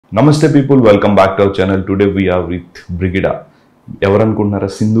Namaste people, welcome back to our channel. Today we are with Brigida. ఎవరనుకుంటున్నారా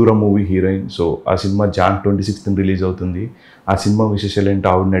Sindhooram movie heroine. So ఆ cinema John 26th release అవుతుంది. ఆ cinema విశేషాలు ఏంటో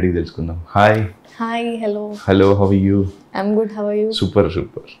ఆవిడని అడిగి తెలుసుకుందాం. Hi. Hi. Hello, how are you? I'm good, how are you? Super.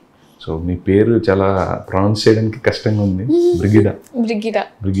 So మీ పేరు చాలా ప్రొనౌన్స్ చేయడానికి కష్టంగా ఉంది.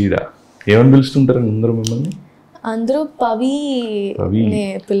 బ్రిగిడా. ఏమని పిలుస్తుంటారు అందరూ మిమ్మల్ని? అందరూ పవి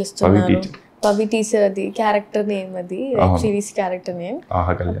పిలుస్తున్నారు. పవి టీచర్, అది క్యారెక్టర్ నేమ్, అది సిరీస్ క్యారెక్టర్ నేమ్.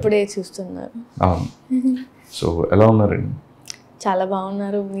 అప్పుడే చూస్తున్నారు. సో ఎలా ఉన్నారండి? చాలా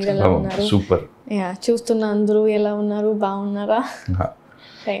బాగున్నారు. మీరు ఎలా ఉన్నారు? సూపర్. చూస్తున్న అందరూ ఎలా ఉన్నారు? బాగున్నారా?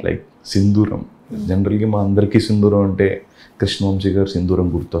 లైక్ సింధూరం, జనరల్గా మా అందరికీ సింధూరం అంటే కృష్ణవంశీ గారు సింధూరం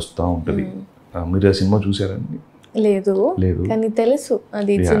గుర్తొస్తూ ఉంటుంది. మీరు ఆ సినిమా చూసారండి? లేదు, కానీ తెలుసు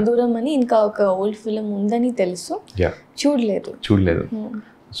అది సింధూరం అని. ఇంకా ఒక ఓల్డ్ ఫిలిం ఉందని తెలుసు, చూడలేదు.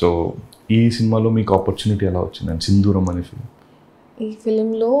 సో ఈ సినిమాలో మీకు ఆపర్చునిటీ ఎలా వచ్చిందండి, సింధూరం అనే ఫిలిం? ఈ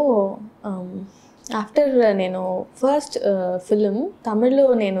ఫిలింలో ఆఫ్టర్ నేను ఫస్ట్ ఫిలిం తమిళ్లో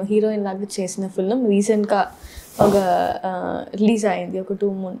నేను హీరోయిన్ లాగా చేసిన ఫిలిం రీసెంట్గా ఒక రిలీజ్ అయింది, ఒక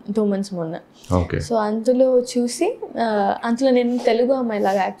 2 months మొన్న. సో అందులో చూసి అందులో నేను తెలుగు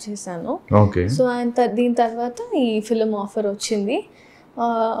అమ్మాయిలాగా యాక్ట్ చేశాను. సో దీని తర్వాత ఈ ఫిలిం ఆఫర్ వచ్చింది.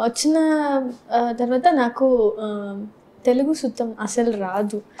 వచ్చిన తర్వాత నాకు తెలుగు సుత్తం అసలు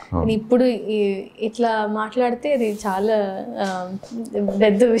రాదు. ఇప్పుడు ఇట్లా మాట్లాడితే అది చాలా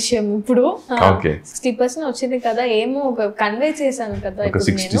పెద్ద విషయం. ఇప్పుడు 60% వచ్చింది కదా, ఏమో ఒక కన్వే చేశాను కదా.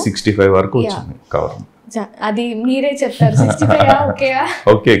 65 వరకు అది మీరే చెప్తారు. 65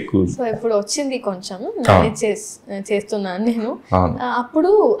 ఓకే. సో ఇప్పుడు వచ్చింది, కొంచెం మేనేజ్ చేస్తున్నాను నేను.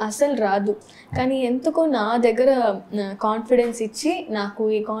 అప్పుడు అసలు రాదు, కానీ ఎందుకో నా దగ్గర కాన్ఫిడెన్స్ ఇచ్చి నాకు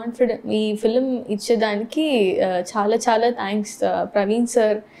ఈ ఫిలిం ఇచ్చేదానికి చాలా చాలా థ్యాంక్స్ ప్రవీణ్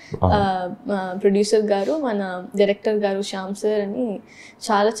సార్, ప్రొడ్యూసర్ గారు, మన డైరెక్టర్ గారు శ్యామ్ సార్ అని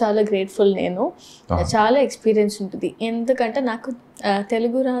చాలా చాలా గ్రేట్ఫుల్. నేను చాలా ఎక్స్పీరియన్స్ ఉంటుంది, ఎందుకంటే నాకు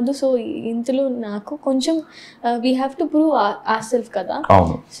తెలుగు రాదు. సో ఇందులో నాకు కొంచెం we have to prove are self కదా.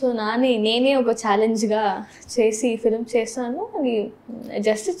 సో నేనే ఒక ఛాలెంజ్గా చేసి ఫిలిం చేస్తాను, అది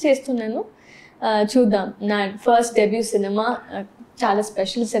జస్ట్ చేస్తున్నాను. చూద్దాం. నా ఫస్ట్ డెబ్యూ సినిమా, చాలా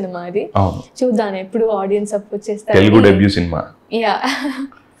స్పెషల్ సినిమా అది. చూద్దాం ఎప్పుడు ఆడియన్స్ సపోర్ట్ చేస్తారు. Telugu debut cinema.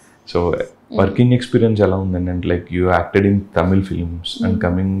 So working experience ఎలా ఉందండి? అంటే like you acted in Tamil films and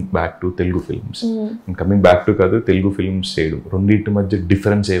coming back to Telugu films. Coming back to కాదు, తెలుగు ఫిల్మ్స్ చేయడం, రెండింటి మధ్య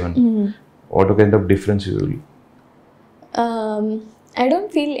డిఫరెన్స్ ఏమన్నా? What kind of difference you will? I don't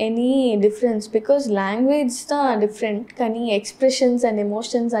feel any difference because language different, కానీ expressions and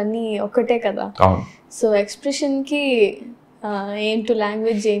emotions అన్నీ ఒక్కటే కదా. So ఎక్స్ప్రెషన్కి ఏంటో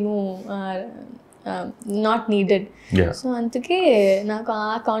లాంగ్వేజ్ ఏమో నాట్ నీడెడ్. సో అందుకే నాకు ఆ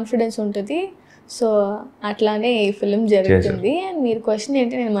కాన్ఫిడెన్స్ ఉంటుంది. సో అట్లానే ఈ ఫిలిం జరుగుతుంది. అండ్ మీరు క్వశ్చన్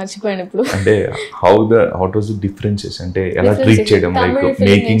ఏంటి, నేను మర్చిపోయాను ఇప్పుడు. అంటే వాట్ వాస్ ది డిఫరెన్సెస్, అంటే ఎలా ట్రీట్ చేయడం, లైక్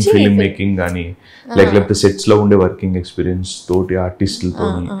మేకింగ్, ఫిల్మ్ మేకింగ్ కానీ లేకపోతే సెట్స్ లో ఉండే వర్కింగ్ ఎక్స్పీరియన్స్ తోటి ఆర్టిస్టులతో,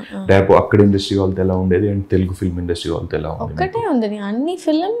 రేపు అక్కడ ఇండస్ట్రీ వాళ్ళతో ఎలా ఉండేది అండ్ తెలుగు ఫిల్మ్ ఇండస్ట్రీ వాళ్ళతో ఎలా ఉండేది? ఒక్కటే ఉంది, అన్ని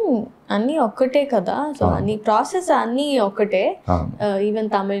ఫిలిం అన్నీ ఒక్కటే కదా. సో అన్ని ప్రాసెస్ అన్నీ ఒక్కటే.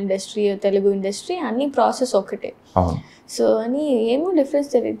 ఈవెన్ తమిళ ఇండస్ట్రీ, తెలుగు ఇండస్ట్రీ అన్ని ప్రాసెస్ ఒక్కటే. సో అని ఏమో డిఫరెన్స్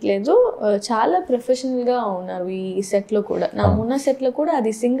తెలియట్లేదు. చాలా ప్రొఫెషనల్గా ఉన్నారు ఈ సెట్లో కూడా. నా మొన్న సెట్లో కూడా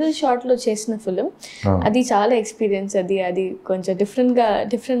అది సింగిల్ షాట్లో చేసిన ఫిలిం, అది చాలా ఎక్స్పీరియన్స్. అది కొంచెం డిఫరెంట్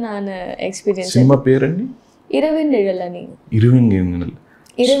ఎక్స్పీరియన్స్. సినిమా పేరండి? ఇరవిండిడల్ అని.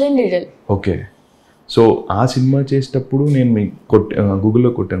 ఇరవిండిడల్. ఓకే. సో ఆ సినిమా చేసేటప్పుడు నేను మీ గూగుల్లో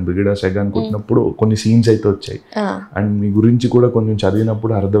కొట్టాను, బ్రిగిడా సాగా అని కొట్టినప్పుడు కొన్ని సీన్స్ అయితే వచ్చాయి. అండ్ మీ గురించి కూడా కొంచెం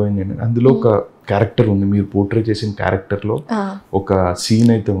చదివినప్పుడు అర్థమైంది. అందులో ఒక క్యారెక్టర్ ఉంది, మీరు పోర్ట్రే చేసిన క్యారెక్టర్ లో ఒక సీన్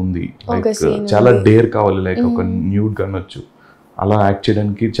అయితే ఉంది. లైక్ చాలా డేర్ కావాలి, లైక్ ఒక న్యూడ్ కనొచ్చు, అలా యాక్ట్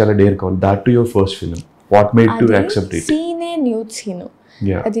చేయడానికి చాలా డేర్ కావాలి. That to your first film, what made to accept it? సీనే nude scene.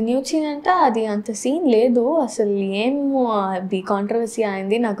 అది న్యూడ్ సీన్ అంటే అది అంత సీన్ లేదు అసలు. ఏమో అది కాంట్రవర్సీ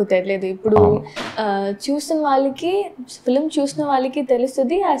అయింది, నాకు తెలియదు. ఇప్పుడు చూసిన వాళ్ళకి, ఫిలిం చూసిన వాళ్ళకి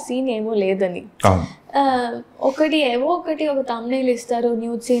తెలుస్తుంది ఆ సీన్ ఏమో లేదని. ఒక తమ్నైల్ ఇస్తారు,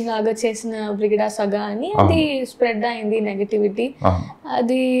 న్యూడ్ సీన్ లాగా చేసిన బ్రిగిడా సగా అని. అది స్ప్రెడ్ అయింది నెగటివిటీ.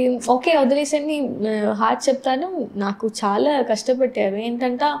 అది ఓకే వదిలేసని హార్ట్ చెప్తాను. నాకు చాలా కష్టపెట్టారు.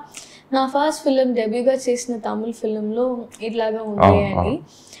 ఏంటంటే నా ఫస్ట్ ఫిలిం డెబ్యూగా చేసిన తమిళ్ ఫిలింలో ఇట్లాగా ఉంది అని.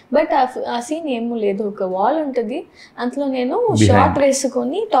 బట్ ఆ సీన్ ఏమో లేదు. ఒక వాల్ ఉంటుంది, అందులో నేను షార్ట్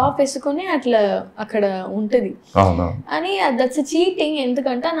వేసుకొని టాప్ వేసుకొని అట్లా అక్కడ ఉంటుంది అని. దట్స్ చీటింగ్,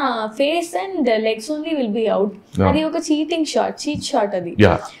 ఎందుకంటే నా face and legs only will be out. అది ఒక చీట్ షాట్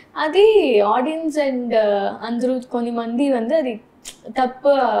అది ఆడియన్స్ అండ్ అందరూ కొన్ని మంది అది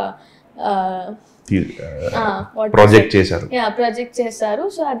తప్పు ప్రాజెక్ట్ చేశారు. ప్రాజెక్ట్ చేశారు.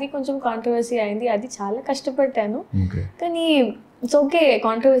 సో అది కొంచెం కాంట్రవర్సీ అయింది. అది చాలా కష్టపడ్డాను. కానీ it's okay,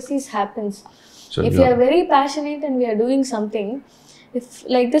 controversies happens. If you are very passionate and we are doing something, if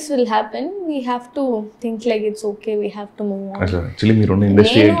like this will happen, we have to think like it's okay, we have to move on. Actually మీరు ఉన్న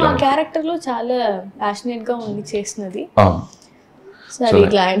industry నేను ఆ character లో చాలా passionate గా ఉంది చేసినది. సరే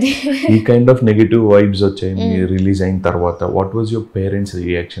గ్లాడ్ ఈ కైండ్ ఆఫ్ నెగటివ్ వైబ్స్ వచ్చాయి మీరు రిలీజ్ అయిన తర్వాత. What was your parents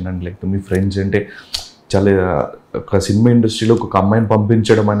reaction and like me friends? అంటే చాలా ఒక సినిమా ఇండస్ట్రీలో ఒక అమ్మాయిని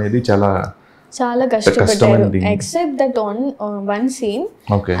పంపించడం అనేది చాలా కష్టపడ్డారు. ఎక్సెప్ట్ దట్ వన్ సీన్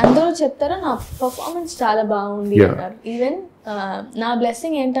అందరూ చెప్తారు నా పర్ఫార్మెన్స్ చాలా బాగుంది అన్నారు. ఈవెన్ నా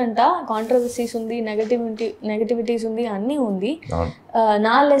బ్లెస్సింగ్ ఏంటంట, కాంట్రవర్సీస్ ఉంది, నెగటివిటీస్ ఉంది, అన్నీ ఉంది.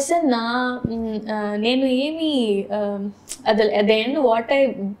 నా లెసన్ నేను ఏమి at the end what I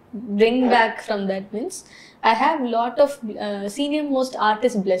bring back from that means I have lot of senior most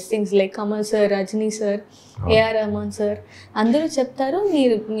artist blessings like Kamal sir, Rajni sir, A.R. Rahman sir. అందరూ చెప్తారు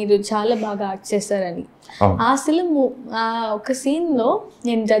మీరు చాలా బాగా యాక్ట్ చేస్తారని. ఆ ఫిల్మ్ ఒక సీన్ లో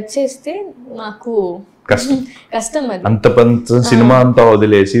నేను జడ్జ్ చేస్తే నాకు కష్టం. అది అంత సినిమా అంతా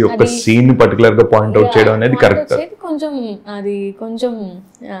వదిలేసి ఒక సీన్ పర్టికులర్ గా పాయింట్ అవుట్ చేయడం అనేది కరెక్ట్. కొంచెం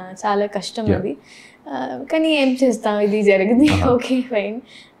చాలా కష్టం అది. కానీ ఏం చేస్తాం, ఇది జరిగింది, ఓకే ఫైన్.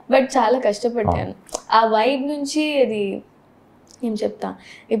 బట్ చాలా కష్టపడ్డాను. ఆ వైబ్ నుంచి అది ఏం చెప్తా,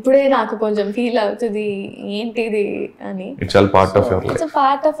 ఇప్పుడే నాకు కొంచెం ఫీల్ అవుతుంది ఏంటిది అని. It's all part of your life. It's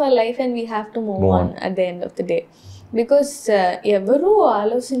part of our life and we have to move on at the end of the day. Because ఎవరు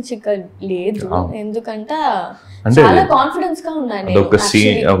ఆలోచించలేదు, ఎందుకంటే చాలా కాన్ఫిడెన్స్ గా ఉన్నాను. అదొక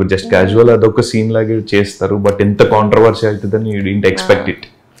సీన్, ఒక జస్ట్ క్యాజువల్ అదొక సీన్ లాగే చేస్తారు. బట్ ఎంత కాంట్రవర్సీ అవుతుందని యు డిడ్ంట్ ఎక్స్పెక్ట్ ఇట్.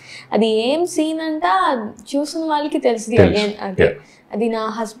 అది ఏం సీన్ అంట చూసిన వాళ్ళకి తెలుసు. అగైన్ అది నా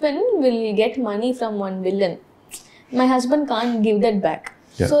husband will get money from one villain, my husband can't give that back.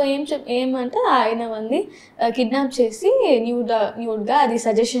 So ఏమంటే ఆయన మంది కిడ్నాప్ చేసి న్యూడ్ గా అది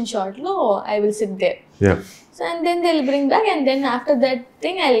సజెషన్ షాట్ లో I will SIT there. So and then they'll bring back and then after that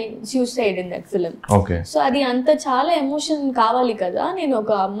thing I'll suicide in that film. Okay. So అది అంత చాలా ఎమోషన్ కావాలి కదా. నేను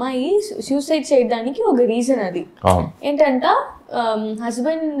ఒక అమ్మాయి సూసైడ్ చేయడానికి ఒక రీజన్ అది ఏంటంట,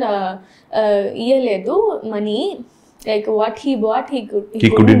 హస్బెండ్ ఇయ్యలేదు money, like what he bought he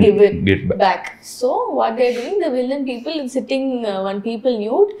couldn't give it back. So what they're doing, the villain people is sitting one people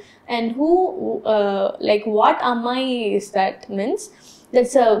nude and who like what ammai is that means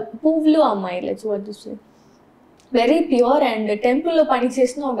that's a puvlu ammai, let's what to say, very pure and టెంపుల్లో పని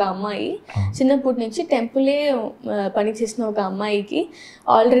చేసిన ఒక అమ్మాయి, చిన్నప్పటి నుంచి టెంపులే పని చేసిన ఒక అమ్మాయికి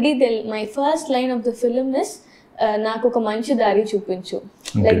already my first line of the film is నాకు ఒక మంచి దారి చూపించు.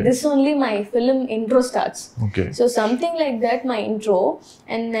 Like this only my film intro starts. So something like that my intro,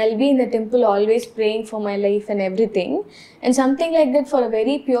 and I'll be in the temple always praying for my life and everything, and something like that for a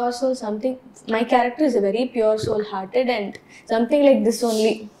very pure soul. Something, my character is a very pure soul hearted, and something like this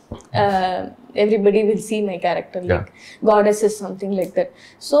only everybody will see my character like goddesses, something like that.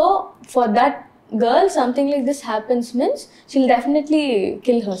 So for that girl something like this happens means she'll definitely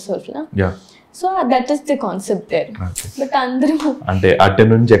kill herself, na? So that is the concept there. But అందరూ అంటే అటు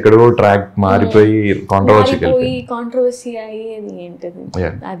నుంచి ఎక్కడో track మారిపోయి controversy అయ్యేది ఏంటది,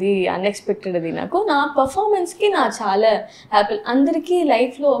 అది unexpected. అది నాకు నా పర్ఫార్మెన్స్ కి నా చాలా హ్యాపీ. అందరికి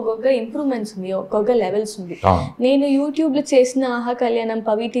లైఫ్ లో ఒక్కొక్క ఇంప్రూవ్మెంట్స్ ఉంది, ఒక్కొక్క లెవెల్స్ ఉంది. నేను యూట్యూబ్ లో చేసిన ఆహా కళ్యాణం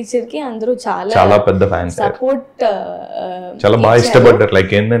పవి టీచర్ కి అందరూ చాలా పెద్ద ఫ్యాన్స్, సపోర్ట్ చాలా బాగా ఇష్టపడ్డారు.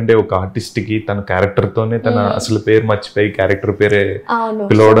 లైక్ ఏంటంటే ఒక ఆర్టిస్ట్ కి తన క్యారెక్టర్ తోనే తన అసలు పేరు మర్చిపోయి క్యారెక్టర్ పేరే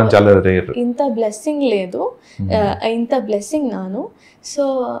పిలవడం చాలా రేర్. ఇంత బ్లెస్సింగ్ లేదు, ఇంత బ్లెస్సింగ్ నాను. సో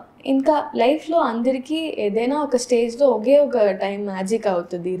ఇంకా లైఫ్లో అందరికీ ఏదైనా ఒక స్టేజ్లో ఒకే ఒక టైం మ్యాజిక్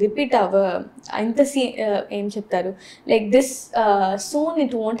అవుతుంది, రిపీట్ ఇంత ఏం చెప్తారు, like this soon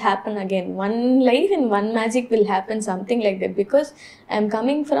it won't happen again. One life in one magic will happen, something like that. Because I'm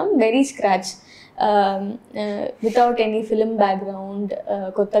coming from very scratch, without any film background.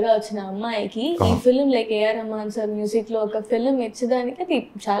 కొత్తగా వచ్చిన అమ్మాయికి ఈ film like AR Rahman sir music లో ఒక film ఇచ్చడానికి అది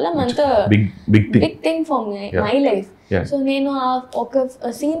చాలా మంత big thing for my life. So నేను ఒక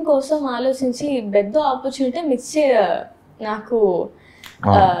సీన్ కోసం ఆలోచించి పెద్ద ఆపర్చునిటీ మిస్ నాకు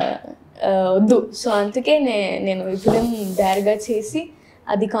వద్దు. సో అందుకే నేను ఈ ఫిలిం డైరెక్ట్గా చేసి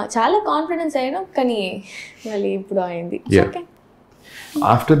అది చాలా కాన్ఫిడెన్స్ అయ్యాను, కానీ మళ్ళీ ఇప్పుడు అయింది. ఓకే.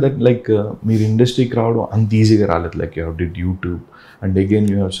 After that, like మీరు ఇండస్ట్రీకి రావడం అంత ఈజీగా రాలేదు. Like you have did YouTube and again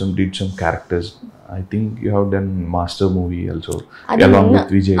you have did some characters. I think you have done master movie also along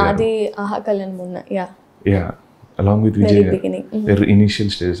with Vijay. అది ఆహా కళ్యాణ్ మొన్న along with Vijay the initial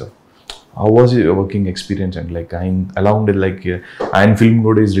stages of how was your working experience and like along with like Iron Film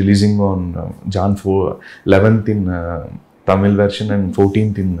Code is releasing on Jan 11th in Tamil version and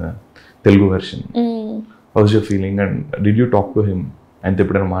 14th in Telugu version. How was your feeling and did you talk to him? అంత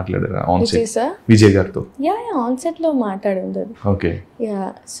ఎప్పుడైనా మాట్లాడారా on set Vijay గారితో? Yeah on set లో మాట్లాడింది. Okay. Yeah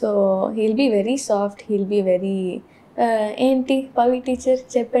so he'll be very soft, he'll be very ఏంటి Pavi teacher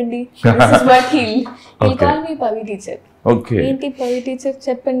చెప్పండి, this is what heal call me Pavi teacher. Okay. ఏంటి Pavi teacher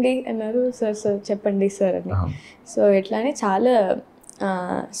చెప్పండి అన్నారు. సార్ సార్ చెప్పండి సార్ అని. సో ఇట్లానే చాలా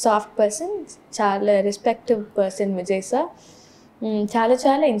సాఫ్ట్ పర్సన్, చాలా రెస్పెక్టివ్ పర్సన్ విజయ్ సార్. చాలా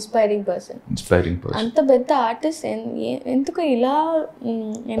చాలా ఇన్స్పైరింగ్ పర్సన్. అంత పెద్ద ఆర్టిస్ట్ ఎందుకు ఇలా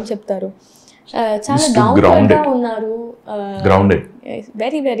ఏం చెప్తారు, చాలా డౌన్ ఉన్నారు,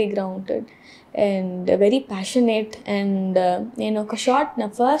 very very grounded and very passionate. And నేను ఒక షాట్, నా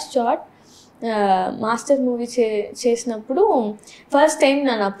ఫస్ట్ షాట్ మాస్టర్ మూవీ చేసినప్పుడు ఫస్ట్ టైం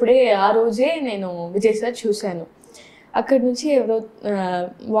నేను అప్పుడే ఆ రోజే నేను విజయ్ సార్ చూశాను. అక్కడ నుంచి ఎవరో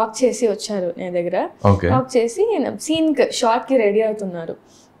వాక్ చేసి వచ్చారు నేను దగ్గర. వాక్ చేసి సీన్ షార్ట్కి రెడీ అవుతున్నారు.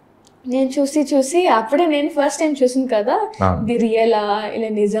 నేను చూసి అప్పుడే నేను ఫస్ట్ టైం చూసాను కదా, ఇది రియలా ఇలా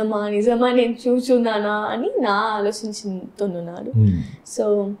నిజమా నేను చూచున్నానా అని నా ఆలోచించుతున్నాడు. So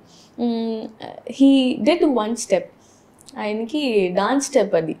he did one step, ఆయనకి డాన్స్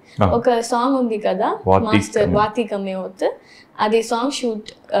స్టెప్. అది ఒక సాంగ్ ఉంది కదా మాస్టర్ వాతి కమే అవుత్, అది సాంగ్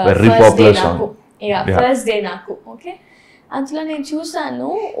షూట్ ఫస్ట్ డే నాకు. ఓకే, అందులో నేను చూసాను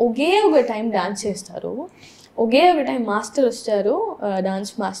ఒకే ఒక టైం డాన్స్ చేస్తారు, ఒకే ఒక టైం మాస్టర్ వస్తారు,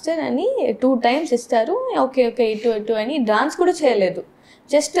 డాన్స్ మాస్టర్ అని 2 times ఇస్తారు. ఓకే ఓకే ఇటు అని డాన్స్ కూడా చేయలేదు,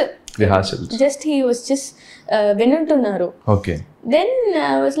 జస్ట్ హీ వాస్ జస్ట్ వింటున్నారు. Then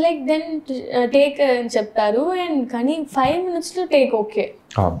was like then take అని చెప్తారు, అండ్ కానీ 5 minutes లో టేక్. ఓకే,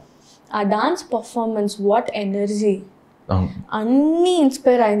 ఆ డాన్స్ పర్ఫార్మెన్స్, వాట్ ఎనర్జీ, అన్నీ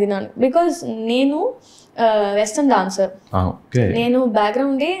ఇన్స్పైర్ అయింది నాకు. బికాస్ నేను వెస్టర్న్ డాన్సర్, నేను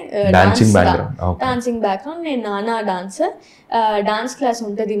బ్యాక్గ్రౌండ్ డాన్సింగ్ బ్యాక్గ్రౌండ్. నేను నానా డాన్సర్. డాన్స్ క్లాస్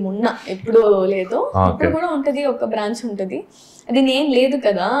ఉంటుంది, మొన్న ఎప్పుడు లేదు, ఇప్పుడు కూడా ఉంటుంది, ఒక బ్రాంచ్ ఉంటుంది. అది నేను లేదు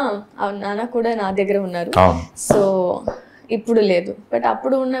కదా, నాన్న కూడా నా దగ్గర ఉన్నారు. సో ఇప్పుడు లేదు, బట్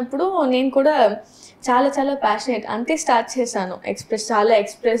అప్పుడు ఉన్నప్పుడు నేను కూడా చాలా చాలా ప్యాషనేట్, అంతే స్టార్ట్ చేశాను. చాలా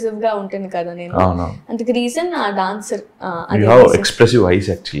ఎక్స్ప్రెసివ్ గా ఉంటుంది కదా నేను, అందుకు రీజన్ ఆ dancer. Expressive eyes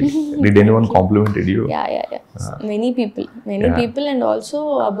actually. Did anyone complimented you? Yeah. Many people and also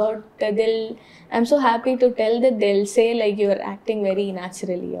about I'm so happy to tell that they'll say like you are acting very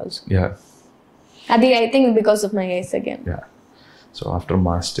naturally also. I think because of my eyes again. So after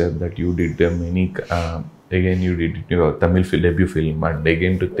Master that you did many again you did your Tamil debut film and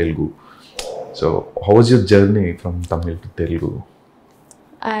again to Telugu. So how was your journey from Tamil to Telugu?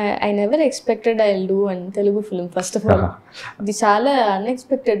 I never expected I'll do a Telugu film first of all. ఇది చాలా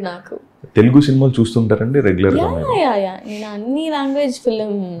unexpected నాకు. తెలుగు సినిమాలు చూస్తుంటారండి regular గా? Yeah నేను అన్ని language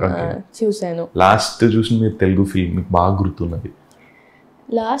film చూసాను. Last చూసిన మీరు తెలుగు ఫిల్మ్ మీకు బాగా గుర్తున్నది?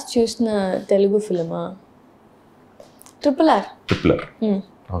 లాస్ట్ చూసిన Telugu ఫిల్మా triple R.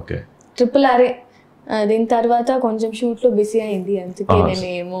 Okay, triple R. దీని తర్వాత కొంచెం షూట్లో బిజీ అయింది, అందుకే నేను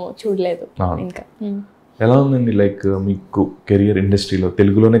ఏమో చూడలేదు ఇంకా. ఎలా ఉందండి లైక్ మీకు కెరియర్ ఇండస్ట్రీలో?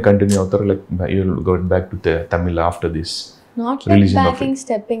 తెలుగులోనే కంటిన్యూ అవుతారు like you will go back to Tamil after this? Not like backing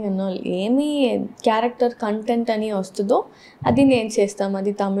stepping and all. ఏమి క్యారెక్టర్ కంటెంట్ అని వస్తుందో అది నేను చేస్తాం.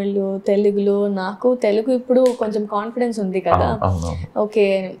 అది తమిళ్ తెలుగులో. నాకు తెలుగు ఇప్పుడు కొంచెం కాన్ఫిడెన్స్ ఉంది కదా. ఓకే,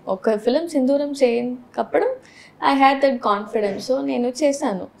 ఒక film Sindhooram చేయకప్పుడు I had that confidence. So నేను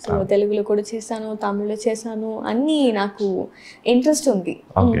చేశాను. సో తెలుగులో కూడా చేశాను, తమిళ్లో చేశాను, అన్నీ నాకు ఇంట్రెస్ట్ ఉంది.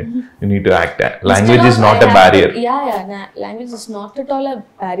 Language is not a barrier. Language is not at all a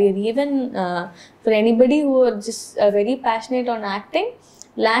barrier. Even for anybody who are just very passionate on acting,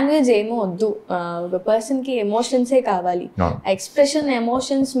 language ఏమో వద్దు. ఒక పర్సన్కి ఎమోషన్సే కావాలి. ఎక్స్ప్రెషన్,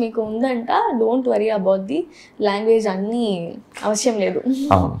 ఎమోషన్స్ మీకు ఉందంట, don't worry about the language, అన్నీ అవసరం లేదు.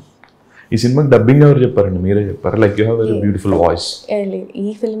 ఈ సినిమాకి డబ్బింగ్ ఎవరు చెప్పారండి? మీరే చెప్పారు? Like you have very beautiful voice. ఈ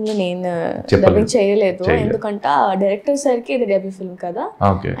ఫిల్మ్ లో నేను డబ్బింగ్ చేయలేదు, ఎందుకంటే డైరెక్టర్ సార్కి ఇది డెబ్యూ ఫిల్మ్ కదా,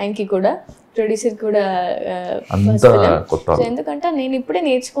 ఆయనకి కూడా ప్రొడ్యూసర్ కూడా. ఎందుకంటే నేను ఇప్పుడే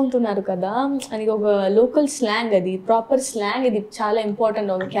నేర్చుకుంటున్నారు కదా, అది ఒక లోకల్ స్లాంగ్, అది ప్రాపర్ స్లాంగ్, ఇది చాలా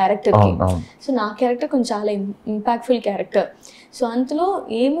ఇంపార్టెంట్ ఒక క్యారెక్టర్ కి. సో నా క్యారెక్టర్ కొంచెం చాలా ఇంపాక్ట్ఫుల్ క్యారెక్టర్. సో అందులో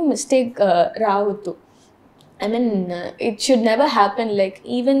ఏమో మిస్టేక్ రావద్దు. I mean, it should never happen. Like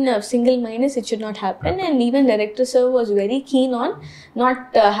even a single minus, it should not happen. And even director sir was very keen on not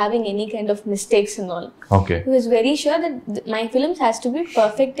having any kind of mistakes and all. Okay. He was very sure that my films has to be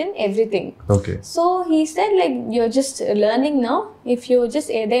perfect in everything. Okay. So he said like you're just learning now. If you just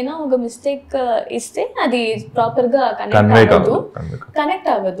ఏదైనా ఒక mistake ఇస్తే అది proper గా connect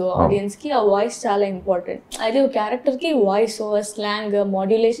అవ్వదు audience కి. ఆ voice చాలా important. అదే ఒక క్యారెక్టర్ కి వాయిస్ ఓవర్, స్లాంగ్,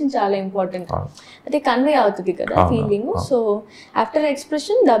 మాడ్యులేషన్ చాలా ఇంపార్టెంట్. అది కన్వే అవుతుంది ఉంది కదా feeling. So after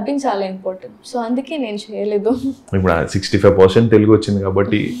expression dubbing చాలా ఇంపార్టెంట్. సో అందుకే నేను చేయలేదు. ఇప్పుడు 65% తెలుగు వచ్చింది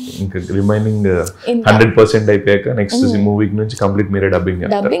కాబట్టి ఇంకా రిమైనింగ్ 100% అయిపోయాక నెక్స్ట్ మూవీకి నుంచి కంప్లీట్ మీరే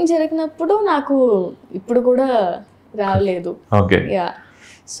డబ్బింగ్ జరిగినప్పుడు నాకు ఇప్పుడు కూడా రాలేదు. ఓకే. యా,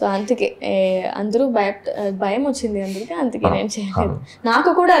 సో అందుకే అందరూ భయం వచ్చింది అందుకే నేను చేయలేదు. నాకు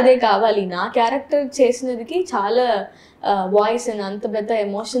కూడా అదే కావాలి. నా క్యారెక్టర్ చేసినదికి చాలా వాయిస్ అండ్ అంత పెద్ద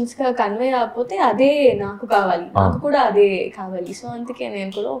ఎమోషన్స్ గా కన్వే అవ్వకపోతే అదే నాకు కావాలి, నాకు కూడా అదే కావాలి. సో అందుకే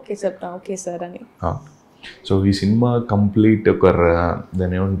నేను కూడా ఓకే సార్ అని. సో ఈ సినిమా కంప్లీట్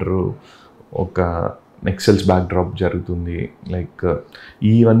దాని ఏమంటారు ఒక నెక్సల్స్ బ్యాక్డ్రాప్ జరుగుతుంది. లైక్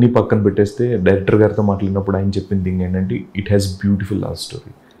ఇవన్నీ పక్కన పెట్టేస్తే డైరెక్టర్ గారితో మాట్లాడినప్పుడు ఆయన చెప్పిన థింగ్ ఏంటంటే it has beautiful love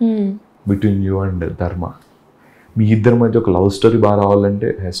story between you and ధర్మ. మీ ఇద్దరి మధ్య ఒక లవ్ స్టోరీ బాగా రావాలంటే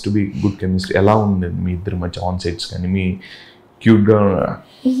has to be good chemistry. ఎలా ఉంది మీ ఇద్దరి మధ్య ఆన్ సెట్స్ కానీ మీ క్యూట్గా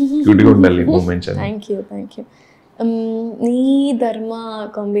ఉండాలి మూమెంట్స్ అని? Thank you. నీ ధర్మ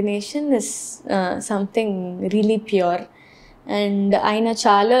combination is something really pure. And ఆయన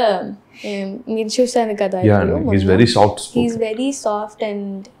చాలా మీరు చూసాను కదా, he's very soft and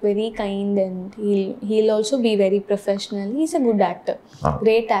very kind, and he'll also be very professional. He's a good actor,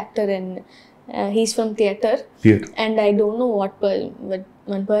 great actor, and he's from theatre. And I don't know what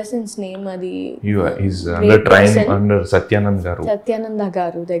one person's name adi. He's under Satyananda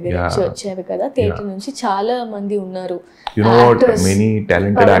garu దగ్గర వచ్చారు కదా theatre నుంచి. చాలా మంది ఉన్నారు, you know what, many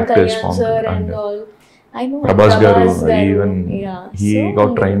talented actors and all. I know Prabhas garu, even he got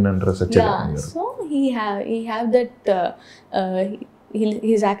trained under Satyananda garu. So he have that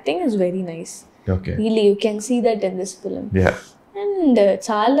his acting is very nice. Okay. Really, you can see that in this film. Yeah. And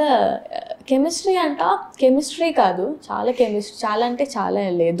చాలా chemistry కాదు, చాలా అంటే చాలా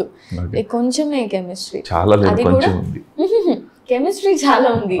లేదు, కొంచెమే chemistry. అది కూడా chemistry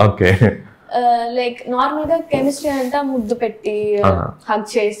చాలా ఉంది. ఓకే. లైక్ నార్మల్ గా కెమిస్ట్రీ అంటా ముద్దు పెట్టి హగ్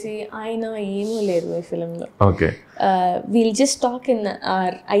చేసి ఆయన ఏమీ లేదు ఈ ఫిల్మ్ లో. Wheel just talk in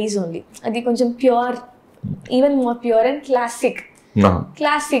our eyes only. అది కొంచెం pure, even more pure and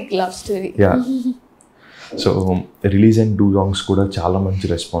classic love story. So release and 2 songs కూడా చాలా మంచి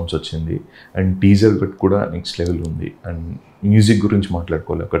రెస్పాన్స్ వచ్చింది. అండ్ టీజర్ కూడా నెక్స్ట్ లెవెల్ ఉంది. అండ్ మ్యూజిక్ గురించి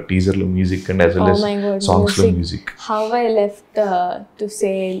మాట్లాడుకోవాలి. ఒక టీజర్లో music and as well as సాంగ్స్లో music. How I left to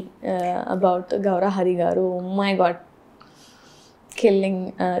say about గౌర హరి గారు. My God, killing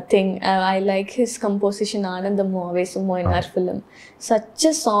thing. I like his composition Anandam Avesamo in our film. Such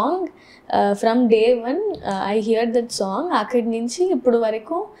a song. From day one I hear that song. అక్కడి నుంచి ఇప్పుడు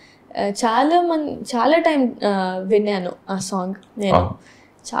వరకు చాలా time విన్నాను ఆ song నేను.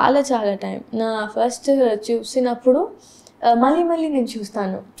 చాలా టైం. నా ఫస్ట్ చూసినప్పుడు మళ్ళీ నేను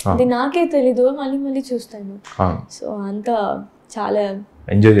చూస్తాను. అది నాకే తెలీదు, మళ్ళీ చూస్తాను. సో అంతా చాలా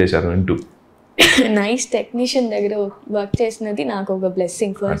ఎంజాయ్ చేశారు. నైస్ టెక్నీషియన్ దగ్గర వర్క్ చేసినది నాకు ఒక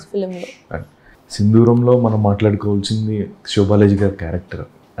బ్లెస్సింగ్ ఫస్ట్ ఫిల్మ్లో. సింధూరంలో మనం మాట్లాడుకోవాల్సింది శివ బాలాజీ గారి క్యారెక్టర్.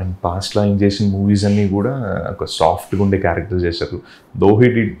 అండ్ పాస్ట్లో ఆయన చేసిన మూవీస్ అన్నీ కూడా ఒక సాఫ్ట్గా ఉండే క్యారెక్టర్స్ చేశారు. Though he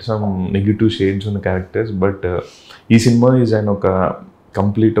did some negative shades ఉన్న క్యారెక్టర్స్, బట్ ఈ సినిమా ఈజ్ ఆయన ఒక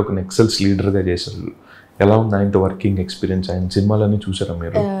కంప్లీట్ ఒక నెక్సల్స్ లీడర్గా చేశారు. ఎలా ఉంది ఆయనతో వర్కింగ్ ఎక్స్పీరియన్స్? ఆయన సినిమాలన్నీ చూసారా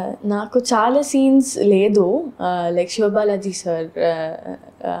మీరు? నాకు చాలా సీన్స్ లేదు లైక్ శివ బాలాజీ సార్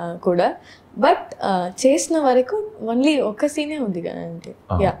కూడా, బట్ చేసిన వరకు ఓన్లీ ఒక్క సీనే ఉంది కదా, అంటే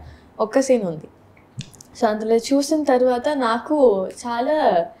ఒక్క సీన్ ఉంది. సో అందులో చూసిన తర్వాత నాకు చాలా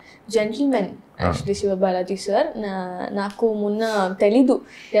gentlemen actually Shiva Balaji sir. నాకు మొన్న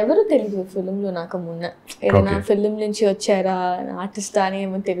ఎవరు తెలీదు ఫిలింలో. నాకు మొన్న ఏదైనా ఫిలిం నుంచి వచ్చారా, ఆర్టిస్టా అని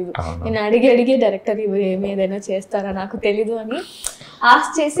ఏమో తెలీదు. నేను అడిగి డైరెక్టర్ ఏదైనా చేస్తారా నాకు తెలీదు అని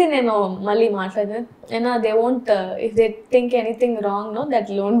ఆస్క్ చేసి నేను మళ్ళీ మాట్లాడాను. They won't if they think anything wrong know that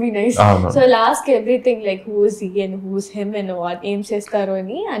won't be nice. So lost everything like who's he and who's him and what ఏం చేస్తారు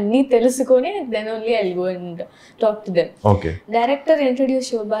అని అన్ని తెలుసుకొని then only I go and talk to them. Director introduce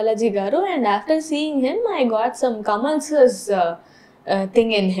Shiva Balaji గారు, and after seeing him I got some Kamal sirs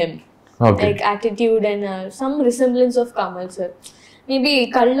thing in him, like attitude and some resemblance of Kamal sir. Maybe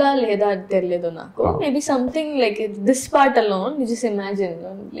కళ్ళ లేదా అది తెలియదు నాకు. Maybe something like this part alone you just imagine.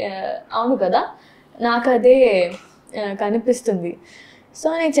 అవును కదా, నాకు అదే కనిపిస్తుంది. సో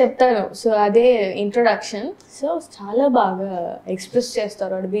నేను చెప్తాను. సో అదే ఇంట్రొడక్షన్. సో చాలా బాగా ఎక్స్ప్రెస్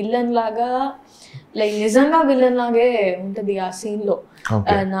చేస్తారు. వాడు విల్లన్ లాగా, లైక్ నిజంగా విల్లన్ లాగే ఉంటుంది ఆ సీన్లో.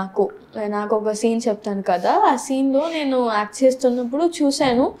 నాకు ఒక సీన్ చెప్తాను కదా, ఆ సీన్లో నేను యాక్ట్ చేస్తున్నప్పుడు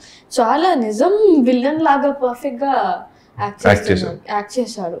చూశాను, చాలా నిజం విల్లన్ లాగా పర్ఫెక్ట్గా యాక్ట్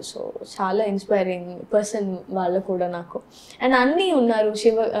చేశాడు. సో చాలా ఇన్స్పైరింగ్ పర్సన్ వాళ్ళు కూడా నాకు. అండ్ అన్నీ ఉన్నారు.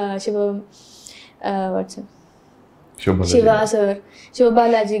 Shiva sir, Shiva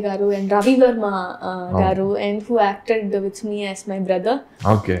Balaji garu, and Ravi Verma garu, and who acted with me as my brother.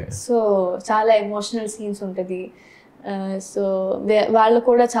 Okay. So చాలా ఎమోషనల్ సీన్స్ ఉంటుంది. సో వాళ్ళు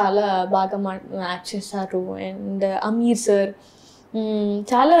కూడా చాలా బాగా యాక్ట్ చేస్తారు. అండ్ అమీర్ సార్,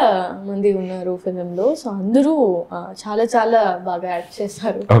 చాలా మంది ఉన్నారు ఫిలింలో. సో అందరూ చాలా చాలా బాగా యాక్ట్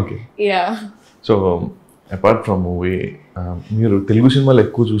చేస్తారు. Yeah. So apart from movie మీరు తెలుగు సినిమాలు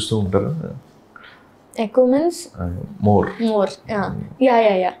ఎక్కువ చూస్తూ ఉంటారా? ఎక్కువ means more. Yeah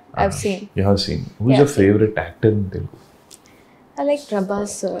I've seen. You have seen. Who is your favorite actor in Telugu? I like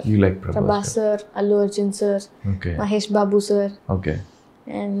Prabhas sir. You like Prabhas sir, Allu Arjun sir, okay. Mahesh Babu sir. Okay.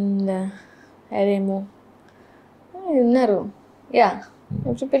 And Aremo unnaru. Yeah.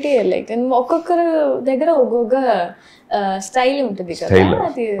 Everybody like, and ఒక్కొక్కరు దగ్గర ఒక్కొక్క style ఉంటుంది కదా.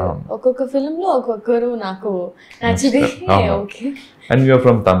 అది ఒక్కొక్క film లో ఒక్కొక్కరు నాకు నచ్చింది. Okay. And you are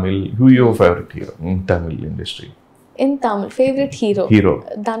from Tamil. Who is your favorite hero in Tamil industry? In Tamil, favorite hero?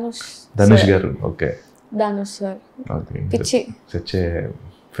 Dhanush garu. Okay. Dhanush sir. Okay. Pichi. Such a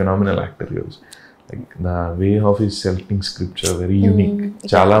phenomenal actor he was. Like the way of his telling scripts are very unique.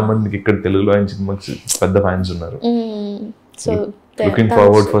 చాలా మందికి ఇక్కడ తెలుగులో ఆయన సినిమాకి పెద్ద fans ఉన్నారు. So looking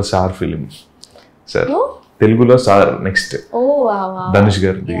forward for Sar films. Sir. తెలుగులో sir next. ఓ wow. Dhanush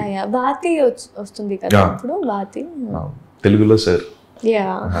గారు. యా బాతి వస్తుంది కదా ఇప్పుడు బాతి. తెలుగులో sir. Yeah.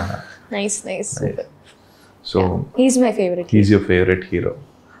 Nice. So he is my favorite. He is your favorite hero.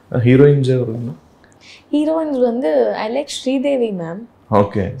 Heroines ఎవరు? Heroines வந்து I like Sridevi ma'am.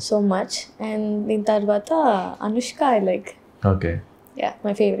 Okay. So much. And din tarvata Anushka I like. Okay. Yeah,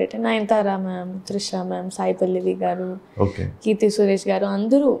 my favorite. And Nayanthara ma'am, Trisha ma'am, Sai Pallavi garu. Okay. Keerthi Suresh garu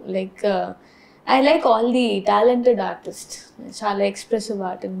andaru like I like all the talented artists. Chala expressive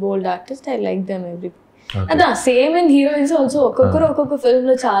art and bold artists. I like them every. అదా same and heroines also ఒక్కొక్క film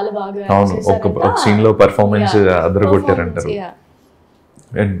లో చాలా బాగా ఒక scene లో performance అదరగొట్టారంటారు.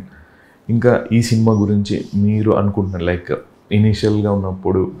 And ఇంకా ఈ cinema గురించి మీరు అనుకుంటున్నారు లైక్ ఇనిషియల్ గా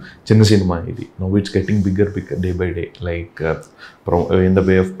ఉన్నప్పుడు చిన్న సినిమా ఇది, now it's getting bigger day by day like in the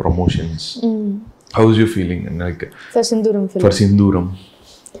way of promotions. How is you feeling like for Sindhooram?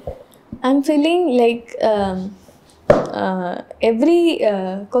 I'm feeling like every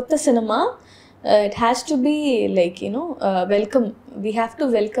కొత్త cinema it has to be like, you know, welcome. We have to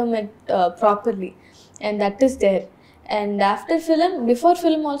welcome it properly, and that is there. And after film, before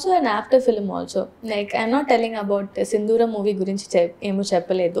film also, and after film also. Like I'm not telling about Sindhooram movie gurinchi emo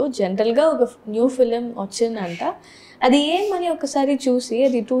cheppaledu. General ga oka new film ochindanta, adi em ani okasari చూసి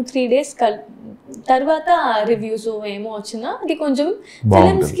అది 2-3 days తర్వాత reviews ఏమో వచ్చినా అది కొంచెం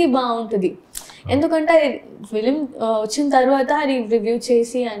films కి బాగుంటుంది. ఎందుకంటే ఫిలిం వచ్చిన తర్వాత అది రివ్యూ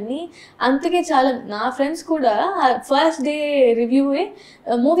చేసి అన్ని అంతకే చాలా. నా ఫ్రెండ్స్ కూడా ఫస్ట్ డే రివ్యూయే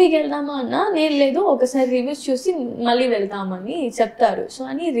మూవీకి వెళ్దామా అన్నా నేను లేదు ఒకసారి రివ్యూస్ చూసి మళ్ళీ వెళ్తామని చెప్తారు. సో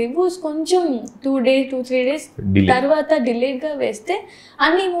అని రివ్యూస్ కొంచెం 2-3 days తర్వాత డిలేడ్గా వేస్తే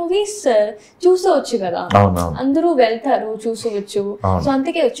అన్ని మూవీస్ చూసవచ్చు కదా, అందరూ వెళ్తారు చూసవచ్చు. సో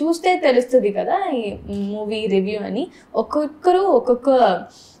అందుకే చూస్తే తెలుస్తుంది కదా ఈ మూవీ రివ్యూ అని. ఒక్కొక్కరు ఒక్కొక్క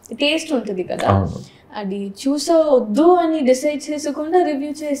టేస్ట్ ఉంటుంది కదా, అది చూసవద్దు అని డిసైడ్ చేసుకుండా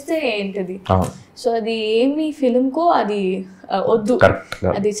రివ్యూ చేస్తే ఏంటిది. సో అది ఏమి ఫిల్మ్కో అది వద్దు,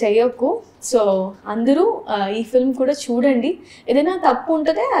 అది చెయ్యకు. సో అందరూ ఈ ఫిల్మ్ కూడా చూడండి, ఏదైనా తప్పు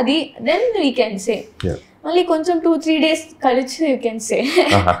ఉంటుందే అది దెన్ యూ కెన్ సే. మళ్ళీ కొంచెం 2-3 days కలిసి యూ కెన్ సే.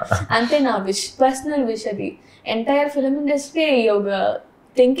 అంతే నా విష్, పర్సనల్ విష్. అది ఎంటైర్ ఫిల్మ్ ఇండస్ట్రీ ఒక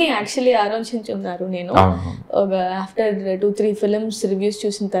థింకింగ్ యాక్చువల్లీ ఆలోచించున్నారు నేను ఒక ఆఫ్టర్ 2-3 ఫిల్మ్స్ రివ్యూస్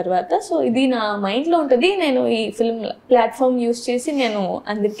చూసిన తర్వాత. సో ఇది నా మైండ్లో ఉంటుంది, నేను ఈ ఫిల్మ్ ప్లాట్ఫామ్ యూస్ చేసి నేను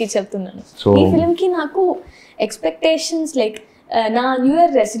అందరికీ చెప్తున్నాను. ఈ ఫిల్మ్కి నాకు ఎక్స్పెక్టేషన్స్ లైక్ నా న్యూ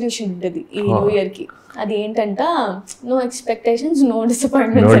ఇయర్ రెజల్యూషన్ ఉంటుంది ఈ న్యూ ఇయర్కి. అది ఏంటంట, no expectations no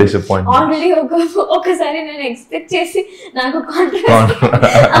disappointments. Already ఒకసారి నేను ఎక్స్పెక్ట్ చేసి నాకు కాంట్రాక్ట్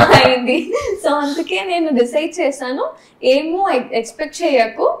అయింది. సో అందుకే నేను డిసైడ్ చేశాను ఏమో ఎక్స్పెక్ట్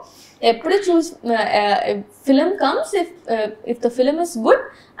చేయకు, ఎప్పుడు film comes, if the film is good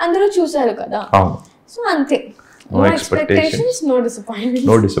అందరూ చూసారు కదా. సో అంతే, no expectations, no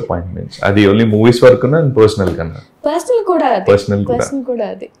disappointments. అది ఓన్లీ మూవీస్ వరకు నా పర్సనల్ కన్నా పర్సనల్ కూడా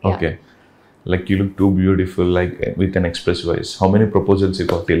అది. Okay. Like you look too beautiful, like we can express wise. How many proposals you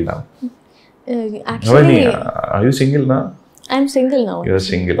got till now? Actually, are you single now? I'm single now. You're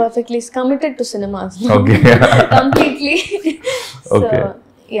single. Perfectly committed to cinemas. Okay. Completely. Okay. So,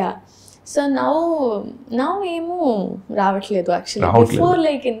 yeah. So now ఏమో రావట్లేదు actually. Before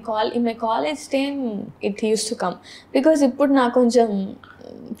like in my college time it used to come, because ఇప్పుడు నాకు కొంచెం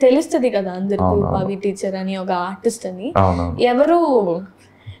తెలుస్తుంది కదా అందరికీ Pavi teacher అని ఒక ఆర్టిస్ట్ అని. ఎవరు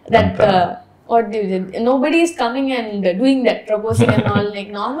that what do you did? Nobody is coming and doing that, proposing and all. Like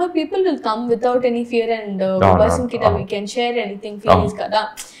normal people will come without any fear and person kita we can share anything feelings kada.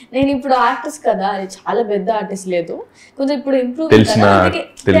 నేను ఇప్పుడు artist కదా, అది చాలా పెద్ద artist లేదు, కొంచెం ఇప్పుడు improve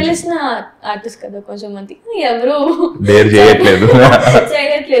తెలిసిన ఆర్టిస్ట్ కదా, కొంచెం మంది ఎవరు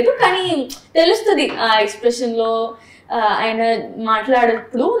చేయట్లేదు కానీ తెలుస్తుంది ఆ ఎక్స్ప్రెషన్ లో. ఆయన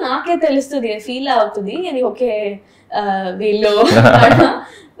మాట్లాడేప్పుడు నాకే తెలుస్తుంది, ఫీల్ అవుతుంది అది ఓకే వీళ్ళు,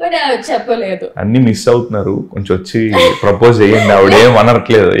 బట్ చెప్పలేదు. అన్ని మిస్ అవుతున్నారు, కొంచెం వచ్చి ప్రపోజ్ చేయండి. ఆవిడ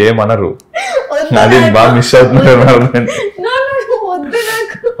ఏమనరు అది బాగా మిస్ అవుతున్నారు.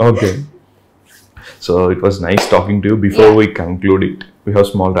 Okay, so it was nice talking to you. Before we conclude it, we have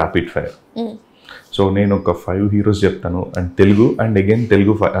small rapid fire. So నేను ఒక 5 హీరోస్ చెప్తాను, and Telugu and again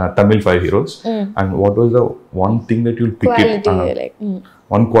Tamil 5 heroes. And what was the one thing that you'll pick it,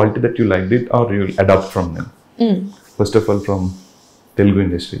 one quality that you liked it or you adopt from them? First of all, from Telugu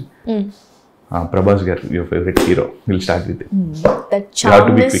industry, Prabhas garu, your favorite hero. We'll start with it. That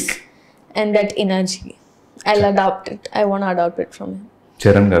charmness and that energy, I'll adopt it. I want to adopt it from him.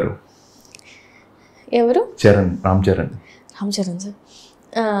 Charan garu. Evaru? Ram Charan sir.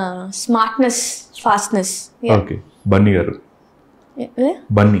 Smartness, fastness. Yeah. Okay. Bunny garu.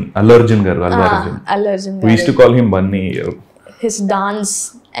 Bunny, Allu Arjun garu. Allu Arjun garu. We used to call him Bunny. His dance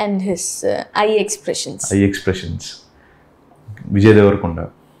and his eye expressions. Vijay Devarkonda.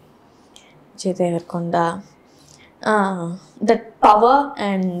 That power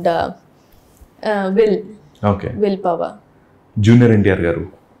and will. Okay. Will power. Junior NTR garu.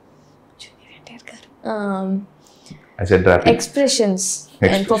 I said rapid. Expressions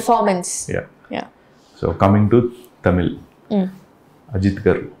and performance. Yeah. So coming to Tamil. Ajit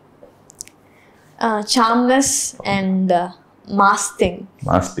garu. Charmness and mass thing.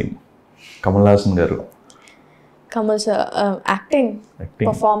 Kamal Haasan garu. Kamal's acting,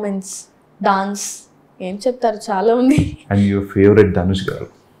 performance, dance, ఏం చెప్తారు, చాలా ఉంది. And your favorite Dhanush garu?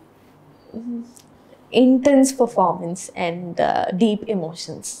 Intense performance and deep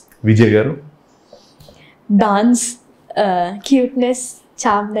emotions. Vijay garu? Dance, cuteness,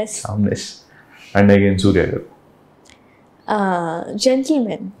 charmness. And again Surya garu?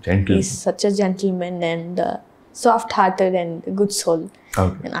 Gentleman. He's such a gentleman and soft hearted and good soul.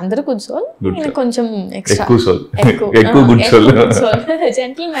 Okay. అందరూ good soul, కొంచెం extra ఎక్కువ good soul.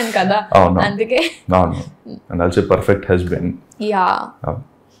 Gentlemen కదా, అందుకే. And also perfect husband. Yeah,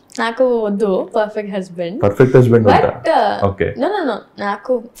 నాకు వద్దు perfect husband. But okay, no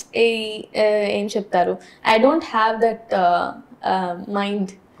నాకు ఏం చెప్తారు, I don't have that mind.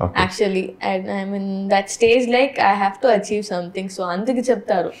 Actually, I'm in that stage like I have to achieve something. So అందుకే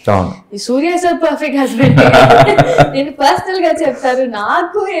చెప్తారు సూర్య సార్ పర్ఫెక్ట్ హస్బెండ్. నేను పర్సనల్ గా చెప్తారు,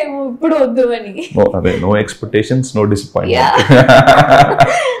 నాకు ఏమో ఇప్పుడు వద్దు అని. No expectations, no disappointment.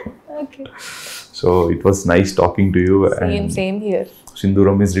 Okay. So it was nice talking to you. Same here.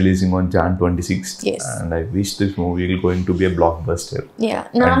 Sindhooram is releasing on Jan 26th. Yes. And I wish this movie is going to be a blockbuster. Yeah.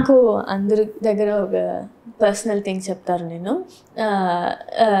 నాకు అందరి దగ్గర ఒక personal thing చెప్తారు. నేను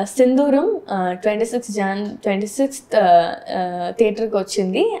సింధూరం 26th థియేటర్కి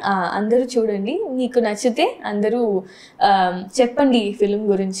వచ్చింది. అందరూ చూడండి, మీకు నచ్చితే అందరూ చెప్పండి ఈ ఫిలిం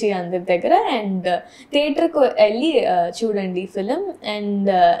గురించి అందరి దగ్గర, అండ్ థియేటర్కి వెళ్ళి చూడండి ఫిలిం.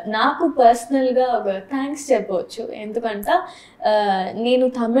 అండ్ నాకు పర్సనల్గా ఒక థ్యాంక్స్ చెప్పవచ్చు, ఎందుకంటే నేను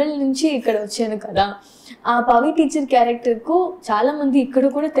తమిళ్ నుంచి ఇక్కడ వచ్చాను కదా, ఆ పవి టీచర్ క్యారెక్టర్ కు చాలా మంది ఇక్కడ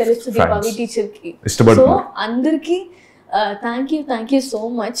కూడా తెలుస్తుంది పవి టీచర్ కి. సో అందరికి థ్యాంక్ యూ సో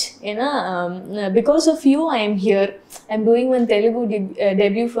మచ్. ఏనా because of you I'm here, I'm doing one Telugu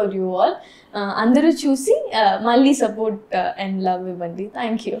debut for you all. అందరూ చూసి మళ్ళీ సపోర్ట్ అండ్ లవ్ ఇవ్వండి.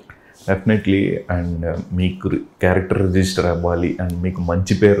 Thank you. డెఫినెట్లీ. అండ్ మీకు క్యారెక్టర్ రిజిస్టర్ అవ్వాలి అండ్ మీకు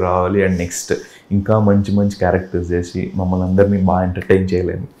మంచి పేరు రావాలి, అండ్ నెక్స్ట్ ఇంకా మంచి క్యారెక్టర్స్ చేసి మమ్మల్ని అందరినీ బాగా ఎంటర్టైన్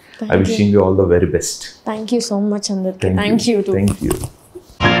చేయలేని. I wishing you all the very best. Thank you so much, Andarki. Thank you too. Thank you.